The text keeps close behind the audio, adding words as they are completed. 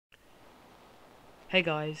Hey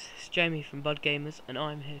guys, it's Jamie from Bud Gamers, and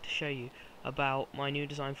I'm here to show you about my new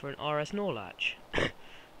design for an RS NOR Latch.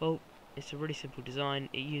 Well, it's a really simple design.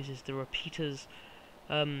 It uses the repeaters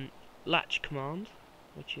latch command,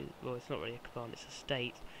 which is, well, it's not really a command, it's a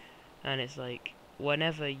state, and it's like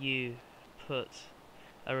whenever you put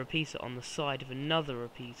a repeater on the side of another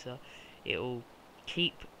repeater, it will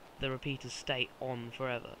keep the repeater's state on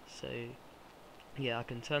forever. So yeah, I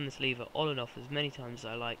can turn this lever on and off as many times as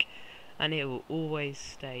I like, and it will always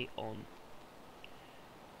stay on.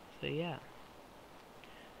 So yeah,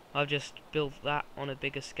 I've just built that on a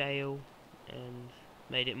bigger scale and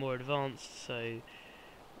made it more advanced. So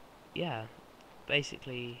yeah,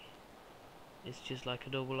 basically it's just like a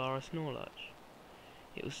normal RS NOR latch.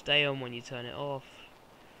 It will stay on when you turn it off,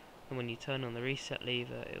 and when you turn on the reset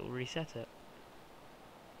lever it will reset it.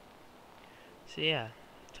 So yeah,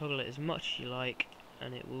 toggle it as much as you like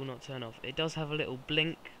and it will not turn off. It does have a little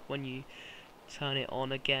blink when you turn it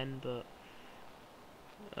on again, but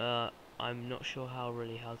I'm not sure how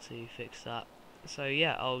to fix that. So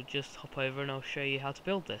yeah, I'll just hop over and I'll show you how to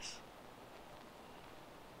build this.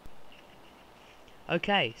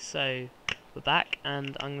 Okay, so we're back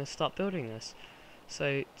and I'm going to start building this.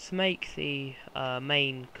 So to make the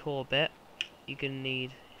main core bit, you're going to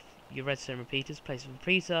need your redstone repeaters. Place a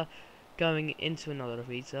repeater going into another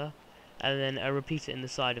repeater, and then a repeater in the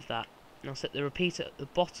side of that. Now set the repeater at the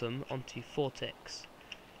bottom onto 4 ticks.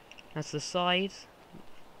 Now to the side,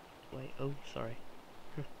 wait, oh sorry.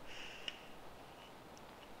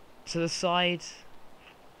 To the side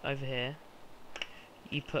over here,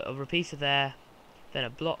 you put a repeater there, then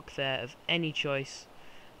a block there of any choice,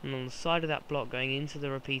 and on the side of that block going into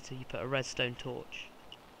the repeater you put a redstone torch.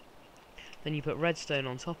 Then you put redstone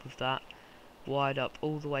on top of that, wired up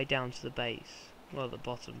all the way down to the base, well the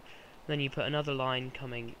bottom. Then you put another line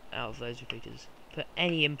coming out of those repeaters. Put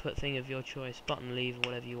any input thing of your choice, button, lever,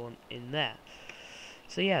 whatever you want in there.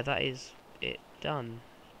 So yeah, that is it done.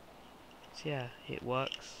 So yeah, it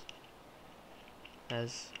works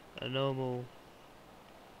as a normal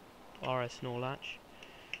RS NOR latch.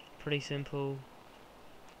 Pretty simple.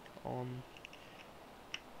 On,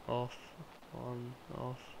 off,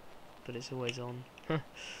 but it's always on.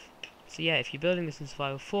 So yeah, if you're building this in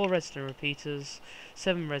survival, 4 redstone repeaters,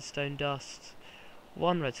 7 redstone dust,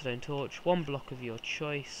 1 redstone torch, 1 block of your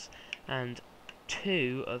choice, and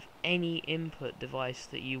 2 of any input device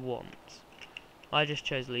that you want. I just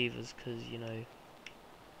chose levers because, you know,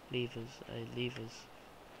 levers are levers.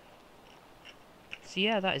 So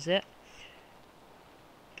yeah, that is it.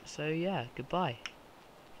 So yeah, goodbye.